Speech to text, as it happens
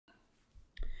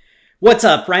What's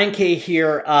up? Ryan K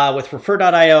here with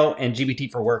Refer.io and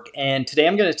GPT for Work. And today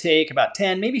I'm going to take about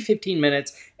 10, maybe 15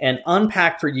 minutes and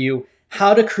unpack for you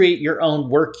how to create your own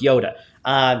Work Yoda.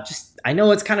 I know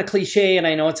it's kind of cliche and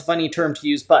I know it's a funny term to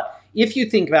use, but if you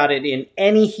think about it, in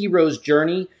any hero's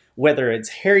journey, whether it's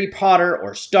Harry Potter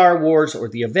or Star Wars or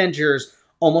the Avengers,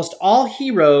 almost all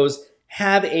heroes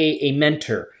have a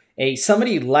mentor,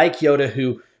 somebody like Yoda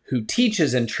who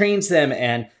teaches and trains them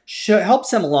and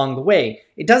helps them along the way.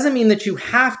 It doesn't mean that you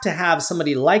have to have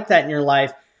somebody like that in your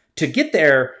life to get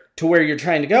there to where you're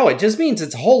trying to go. It just means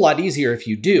it's a whole lot easier if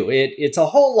you do. It's a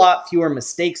whole lot fewer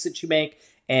mistakes that you make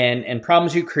and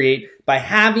problems you create by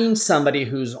having somebody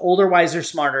who's older, wiser,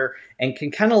 smarter, and can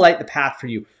kind of light the path for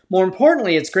you. More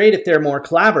importantly, it's great if they're more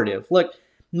collaborative. Look,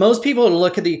 most people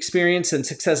look at the experience and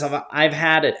success I've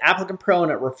had at Applicant Pro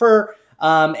and at Refer,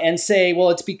 and say, well,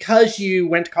 it's because you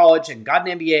went to college and got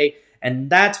an MBA,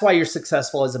 and that's why you're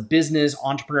successful as a business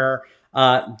entrepreneur,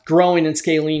 growing and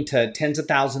scaling to tens of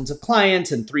thousands of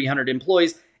clients and 300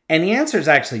 employees. And the answer is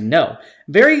actually no.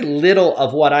 Very little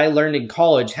of what I learned in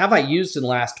college have I used in the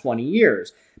last 20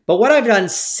 years. But what I've done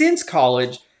since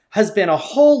college has been a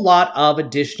whole lot of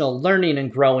additional learning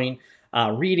and growing,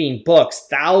 reading books,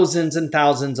 thousands and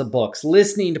thousands of books,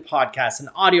 listening to podcasts and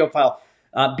audio file,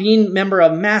 being a member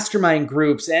of mastermind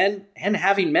groups and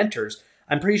having mentors.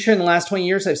 I'm pretty sure in the last 20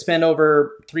 years, I've spent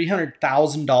over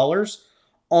 $300,000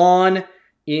 on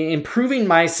improving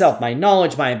myself, my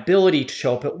knowledge, my ability to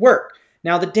show up at work.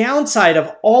 Now, the downside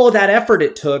of all of that effort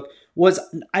it took was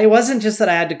I wasn't just that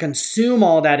I had to consume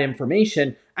all that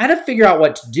information. I had to figure out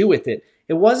what to do with it.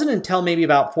 It wasn't until maybe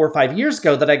about 4 or 5 years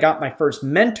ago that I got my first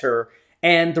mentor.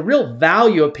 And the real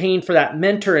value of paying for that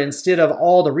mentor instead of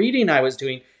all the reading I was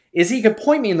doing is he could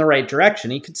point me in the right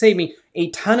direction. He could save me a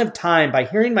ton of time by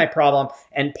hearing my problem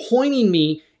and pointing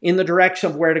me in the direction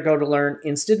of where to go to learn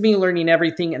instead of me learning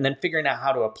everything and then figuring out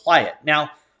how to apply it. Now,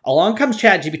 along comes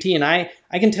ChatGPT, and I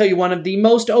can tell you one of the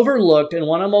most overlooked and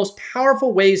one of the most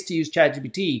powerful ways to use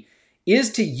ChatGPT is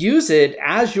to use it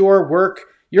as your work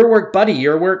buddy,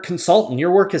 your work consultant,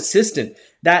 your work assistant,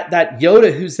 that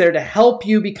Yoda who's there to help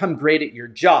you become great at your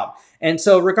job. And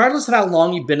so regardless of how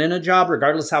long you've been in a job,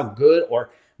 regardless how good or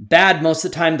bad most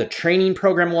of the time the training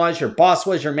program was, your boss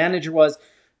was, your manager was,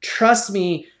 trust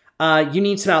me, you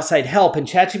need some outside help. And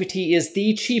ChatGPT is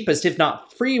the cheapest, if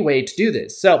not free way to do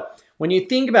this. So when you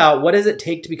think about what does it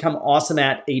take to become awesome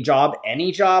at a job,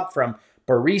 any job from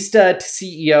barista to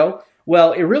CEO,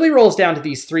 well, it really rolls down to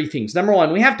these three things. Number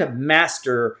one, we have to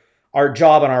master our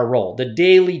job and our role, the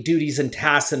daily duties and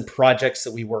tasks and projects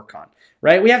that we work on,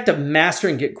 right? We have to master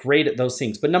and get great at those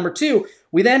things. But number two,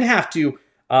 we then have to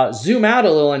zoom out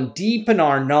a little and deepen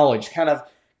our knowledge. Kind of,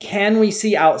 can we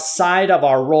see outside of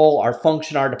our role, our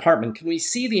function, our department? Can we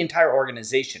see the entire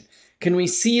organization? Can we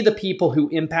see the people who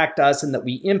impact us and that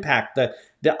we impact,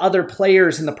 the other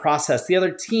players in the process, the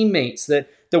other teammates that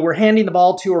we're handing the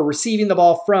ball to or receiving the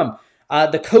ball from,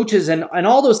 the coaches and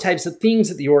all those types of things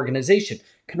at the organization?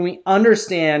 Can we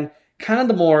understand kind of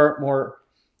the more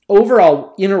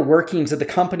overall inner workings of the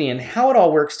company and how it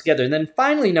all works together? And then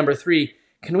finally, number three,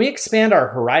 can we expand our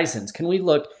horizons? Can we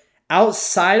look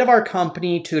outside of our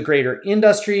company to the greater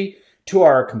industry, to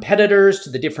our competitors, to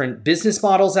the different business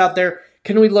models out there?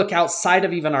 Can we look outside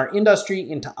of even our industry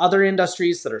into other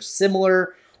industries that are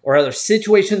similar or other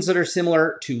situations that are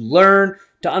similar to learn,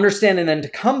 to understand, and then to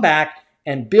come back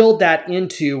and build that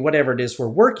into whatever it is we're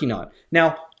working on?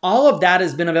 Now, all of that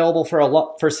has been available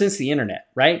for since the internet,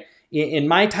 right? In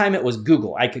my time, it was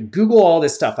Google. I could Google all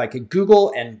this stuff. I could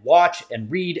Google and watch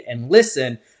and read and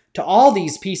listen to all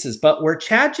these pieces. But where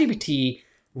ChatGPT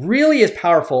really is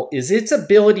powerful is its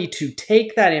ability to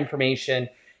take that information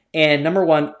and, number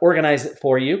one, organize it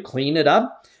for you, clean it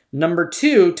up. Number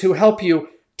two, to help you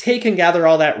take and gather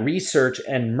all that research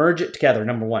and merge it together,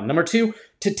 number one. Number two,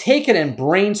 to take it and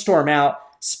brainstorm out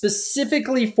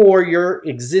specifically for your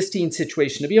existing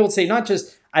situation, to be able to say, not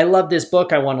just, I love this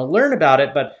book, I want to learn about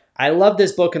it, but I love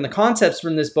this book and the concepts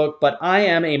from this book, but I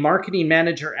am a marketing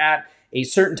manager at a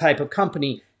certain type of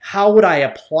company. How would I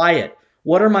apply it?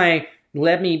 What are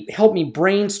help me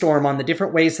brainstorm on the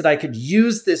different ways that I could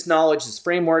use this knowledge, this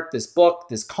framework, this book,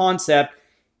 this concept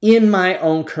in my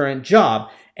own current job.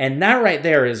 And that right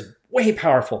there is way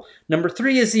powerful. Number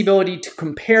three is the ability to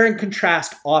compare and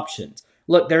contrast options.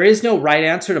 Look, there is no right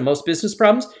answer to most business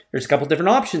problems. There's a couple different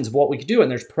options of what we could do, and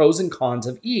there's pros and cons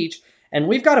of each. And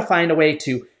we've got to find a way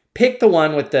to pick the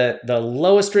one with the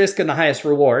lowest risk and the highest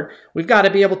reward. We've got to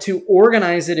be able to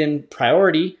organize it in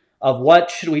priority of what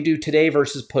should we do today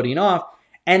versus putting off.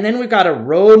 And then we've got to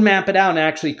roadmap it out and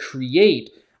actually create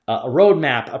a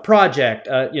roadmap, a project,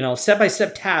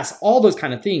 step-by-step tasks, all those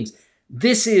kind of things.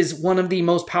 This is one of the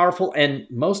most powerful and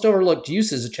most overlooked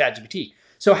uses of ChatGPT.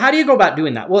 So how do you go about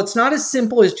doing that? Well, it's not as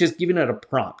simple as just giving it a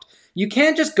prompt. You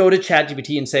can't just go to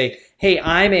ChatGPT and say, hey,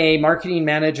 I'm a marketing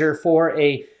manager for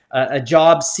a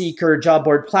job seeker, job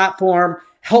board platform.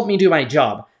 Help me do my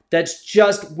job. That's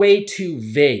just way too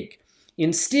vague.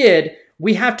 Instead,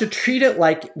 we have to treat it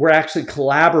like we're actually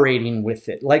collaborating with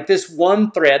it. Like this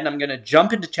one thread, and I'm going to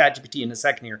jump into ChatGPT in a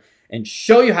second here and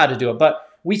show you how to do it. But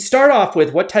we start off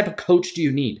with, what type of coach do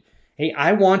you need? Hey,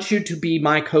 I want you to be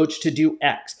my coach to do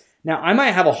X. Now, I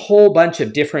might have a whole bunch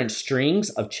of different strings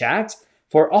of chats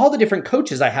for all the different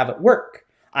coaches I have at work.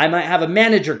 I might have a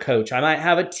manager coach. I might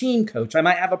have a team coach. I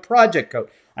might have a project coach.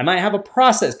 I might have a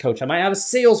process coach. I might have a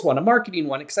sales one, a marketing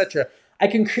one, etc. I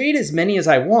can create as many as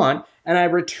I want, and I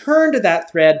return to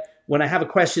that thread when I have a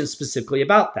question specifically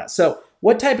about that. So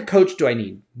what type of coach do I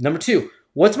need? Number two,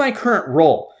 what's my current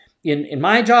role? In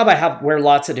my job, I wear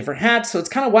lots of different hats. So it's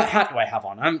kind of, what hat do I have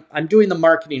on? I'm doing the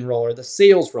marketing role or the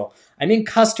sales role. I'm in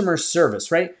customer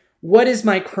service, right? What is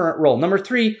my current role? Number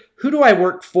three, who do I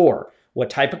work for?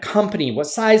 What type of company? What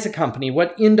size of company?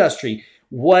 What industry?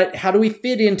 How do we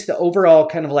fit into the overall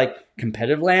kind of like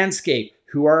competitive landscape?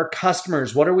 Who are our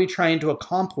customers? What are we trying to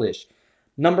accomplish?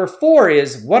 Number four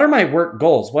is, what are my work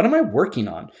goals? What am I working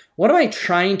on? What am I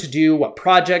trying to do? What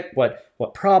project?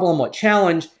 What problem? What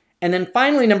challenge? And then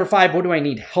finally, number five, what do I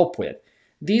need help with?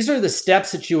 These are the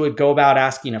steps that you would go about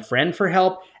asking a friend for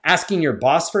help, asking your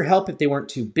boss for help if they weren't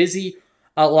too busy.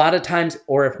 A lot of times,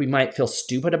 or if we might feel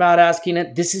stupid about asking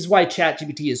it. This is why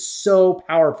ChatGPT is so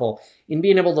powerful in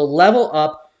being able to level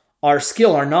up our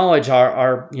skill, our knowledge,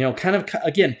 our kind of,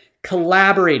 again,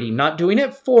 collaborating, not doing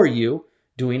it for you,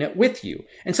 doing it with you.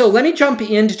 And so let me jump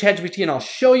into ChatGPT and I'll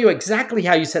show you exactly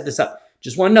how you set this up.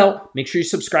 Just one note, make sure you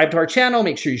subscribe to our channel,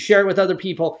 make sure you share it with other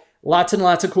people. Lots and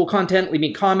lots of cool content. Leave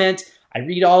me comments. I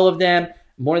read all of them.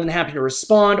 I'm more than happy to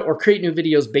respond or create new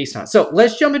videos based on it. So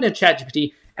let's jump into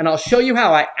ChatGPT and I'll show you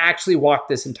how I actually walk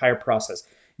this entire process.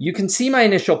 You can see my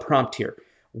initial prompt here.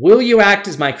 Will you act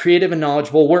as my creative and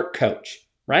knowledgeable work coach,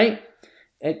 right?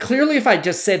 And clearly, if I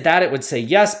just said that, it would say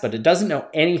yes, but it doesn't know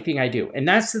anything I do. And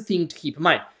that's the thing to keep in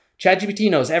mind. ChatGPT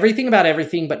knows everything about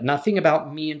everything, but nothing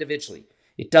about me individually.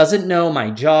 It doesn't know my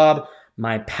job,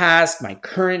 my past, my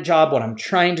current job, what I'm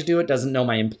trying to do. It doesn't know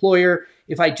my employer.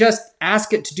 If I just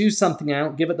ask it to do something, I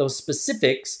don't give it those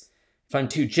specifics. If I'm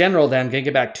too general, then I'm going to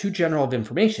get back too general of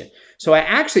information. So I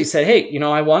actually said, hey,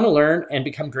 I want to learn and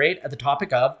become great at the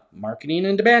topic of marketing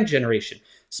and demand generation,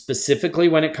 specifically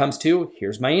when it comes to,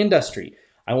 here's my industry.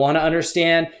 I want to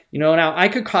understand, now I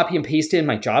could copy and paste in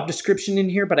my job description in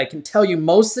here, but I can tell you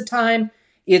most of the time,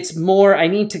 it's more, I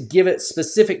need to give it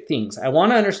specific things. I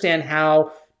want to understand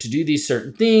how to do these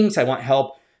certain things. I want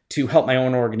help to help my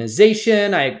own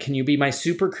organization. Can you be my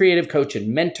super creative coach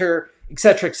and mentor, et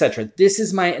cetera, et cetera. This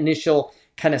is my initial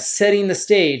kind of setting the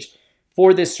stage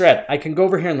for this thread. I can go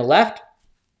over here on the left,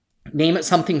 name it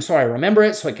something so I remember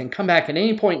it, so I can come back at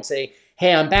any point and say,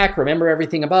 hey, I'm back, remember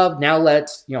everything above. Now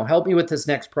let's, help me with this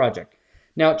next project.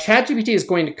 Now, ChatGPT is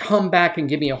going to come back and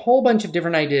give me a whole bunch of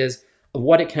different ideas of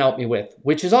what it can help me with,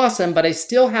 which is awesome, but I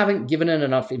still haven't given it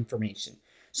enough information.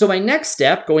 So my next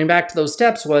step, going back to those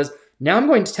steps, was now I'm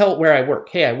going to tell it where I work.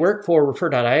 Hey, I work for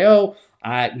Refer.io.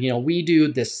 We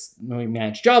do this, we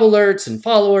manage job alerts and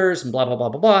followers and blah, blah, blah,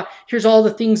 blah, blah. Here's all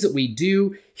the things that we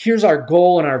do. Here's our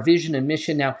goal and our vision and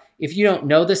mission. Now, if you don't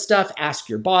know this stuff, ask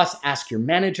your boss, ask your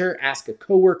manager, ask a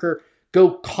coworker,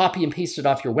 go copy and paste it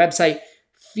off your website,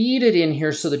 feed it in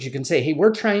here so that you can say, hey,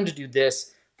 we're trying to do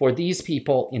this for these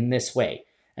people in this way.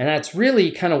 And that's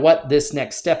really kind of what this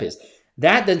next step is.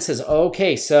 That then says,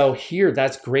 okay, so here,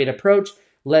 that's a great approach.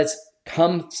 Let's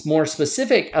come more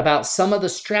specific about some of the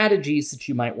strategies that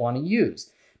you might want to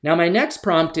use. Now, my next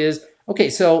prompt is, okay,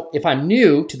 so if I'm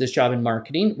new to this job in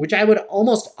marketing, which I would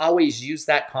almost always use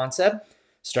that concept,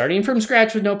 starting from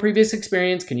scratch with no previous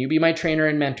experience, can you be my trainer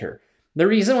and mentor? The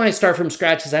reason why I start from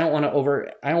scratch is I don't want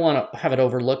to have it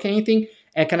overlook anything.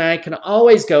 And I can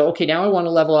always go, okay, now I want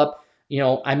to level up.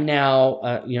 I'm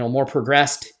now, more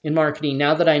progressed in marketing.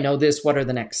 Now that I know this, what are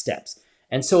the next steps?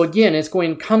 And so again, it's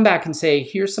going to come back and say,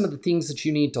 here's some of the things that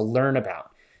you need to learn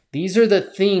about. These are the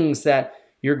things that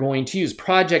you're going to use: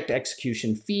 project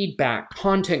execution, feedback,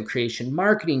 content creation,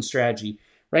 marketing strategy,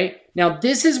 right? Now,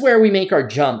 this is where we make our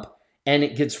jump and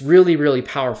it gets really, really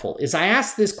powerful. Is I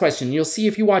ask this question, you'll see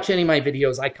if you watch any of my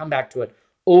videos, I come back to it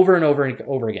over and over and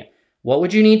over again. What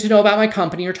would you need to know about my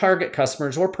company or target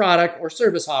customers or product or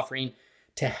service offering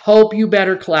to help you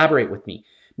better collaborate with me?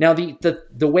 Now,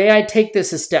 the way I take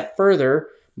this a step further,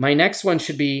 my next one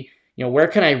should be, where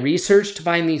can I research to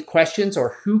find these questions,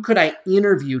 or who could I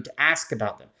interview to ask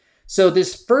about them? So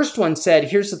this first one said,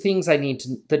 here's the things that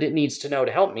it needs to know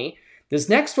to help me. This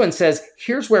next one says,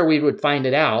 here's where we would find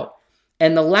it out.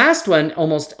 And the last one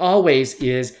almost always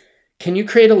is, can you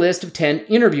create a list of 10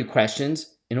 interview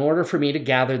questions in order for me to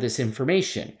gather this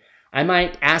information? I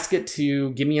might ask it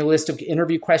to give me a list of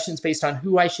interview questions based on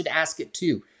who I should ask it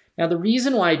to. Now, the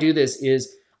reason why I do this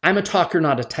is I'm a talker,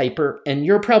 not a typer, and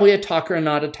you're probably a talker and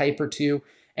not a typer too.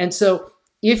 And so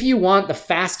if you want the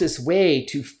fastest way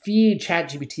to feed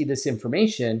ChatGPT this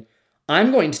information,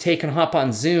 I'm going to take and hop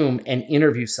on Zoom and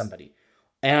interview somebody.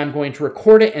 And I'm going to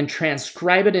record it and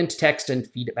transcribe it into text and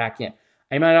feed it back in.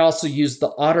 I might also use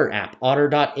the Otter app,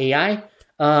 otter.ai.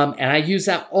 And I use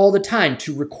that all the time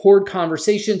to record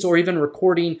conversations or even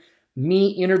recording me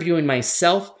interviewing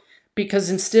myself,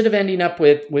 because instead of ending up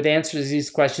with answers to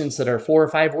these questions that are 4 or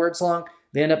 5 words long,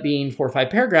 they end up being 4 or 5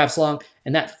 paragraphs long,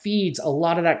 and that feeds a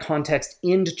lot of that context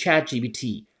into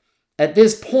ChatGPT. At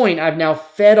this point, I've now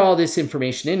fed all this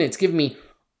information in. It's given me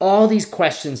all these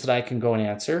questions that I can go and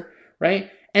answer,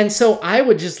 right? And so I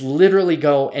would just literally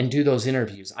go and do those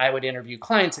interviews. I would interview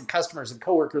clients and customers and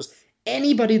coworkers,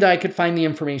 anybody that I could find the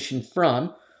information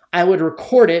from. I would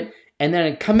record it, and then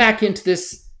I'd come back into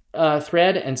this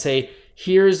thread and say,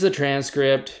 here's the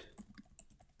transcript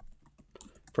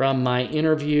from my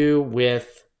interview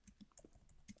with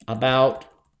about,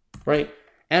 right?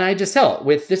 And I just tell it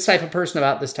with this type of person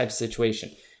about this type of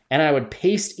situation. And I would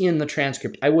paste in the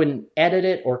transcript. I wouldn't edit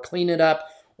it or clean it up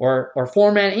or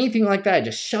format anything like that. I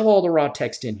just shove all the raw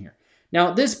text in here.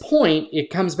 Now at this point, it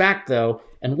comes back though,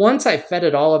 and once I fed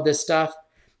it all of this stuff,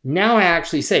 now I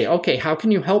actually say, okay, how can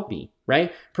you help me,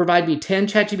 right? Provide me 10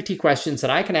 ChatGPT questions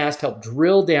that I can ask to help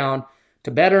drill down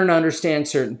to better and understand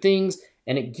certain things,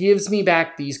 and it gives me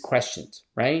back these questions,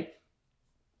 right?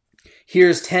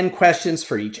 Here's 10 questions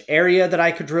for each area that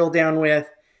I could drill down with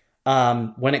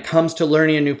when it comes to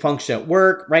learning a new function at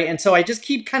work, right? And so I just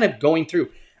keep kind of going through.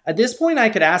 At this point, I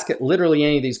could ask it literally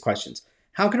any of these questions.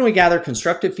 How can we gather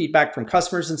constructive feedback from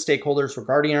customers and stakeholders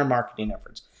regarding our marketing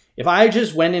efforts? If I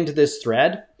just went into this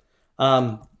thread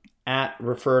at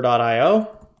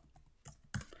refer.io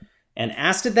and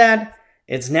asked it that,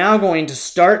 it's now going to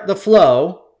start the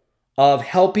flow of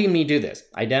helping me do this.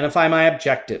 Identify my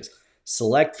objectives,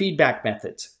 select feedback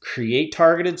methods, create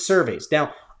targeted surveys.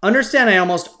 Now, understand I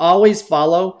almost always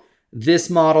follow this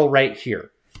model right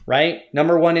here, right?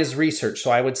 Number one is research.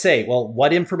 So I would say, well,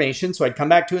 what information? So I'd come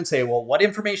back to it and say, well, what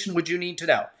information would you need to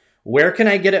know? Where can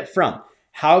I get it from?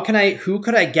 Who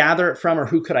could I gather it from, or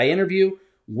who could I interview?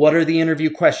 What are the interview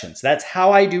questions? That's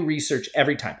how I do research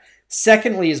every time.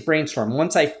 Secondly is brainstorm.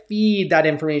 Once I feed that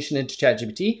information into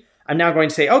ChatGPT, I'm now going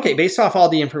to say, okay, based off all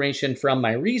the information from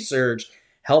my research,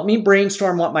 help me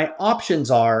brainstorm what my options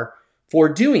are for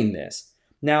doing this.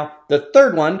 Now, the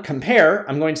third one, compare,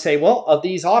 I'm going to say, well, of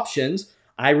these options,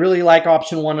 I really like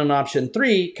option 1 and option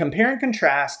 3. Compare and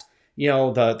contrast,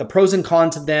 the pros and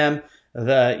cons of them,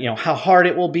 how hard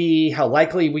it will be, how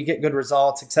likely we get good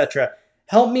results, etc.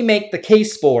 Help me make the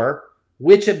case for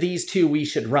which of these 2 we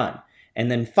should run. And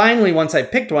then finally, once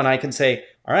I've picked one, I can say,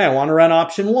 all right, I want to run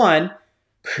option 1.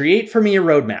 Create for me a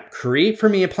roadmap. Create for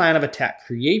me a plan of attack.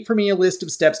 Create for me a list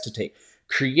of steps to take.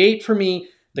 Create for me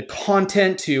the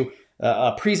content to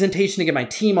a presentation to get my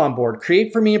team on board.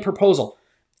 Create for me a proposal.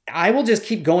 I will just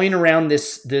keep going around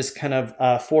this kind of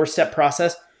 4-step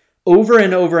process over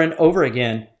and over and over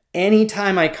again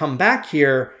anytime I come back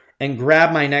here and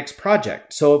grab my next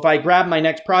project. So if I grab my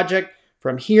next project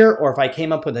from here, or if I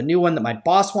came up with a new one that my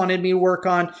boss wanted me to work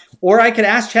on, or I could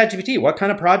ask ChatGPT, what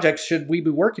kind of projects should we be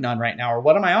working on right now, or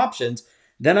what are my options?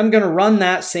 Then I'm going to run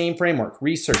that same framework.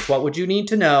 Research, what would you need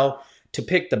to know to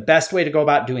pick the best way to go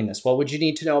about doing this? What would you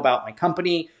need to know about my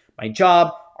company, my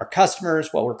job, our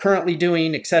customers, what we're currently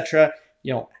doing, etc.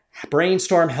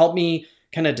 Brainstorm, help me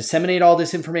kind of disseminate all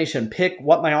this information, pick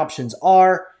what my options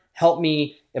are, help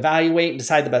me evaluate and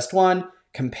decide the best one.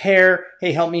 Compare,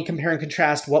 hey, help me compare and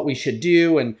contrast what we should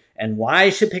do and why I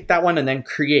should pick that one, and then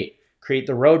create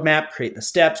the roadmap, create the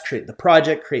steps, create the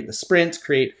project, create the sprints,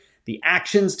 create the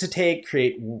actions to take,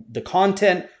 create the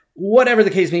content, whatever the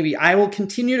case may be. I will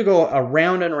continue to go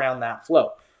around and around that flow.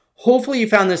 Hopefully you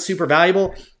found this super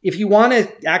valuable. If you want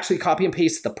to actually copy and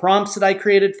paste the prompts that I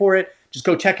created for it, just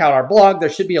go check out our blog. There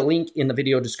should be a link in the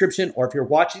video description, or if you're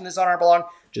watching this on our blog,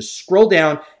 just scroll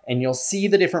down and you'll see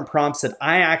the different prompts that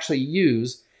I actually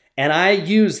use. And I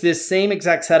use this same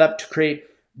exact setup to create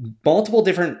multiple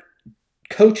different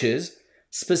coaches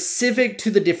specific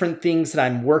to the different things that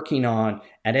I'm working on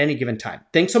at any given time.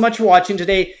 Thanks so much for watching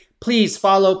today. Please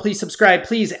follow, please subscribe,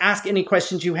 please ask any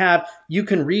questions you have. You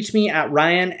can reach me at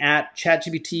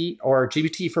Ryan@ChatGPT or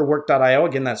gbtforwork.io.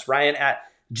 Again, that's Ryan at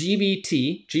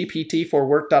GPT for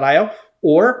work.io,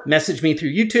 or message me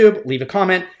through YouTube, leave a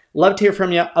comment. Love to hear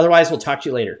from you. Otherwise, we'll talk to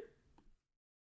you later.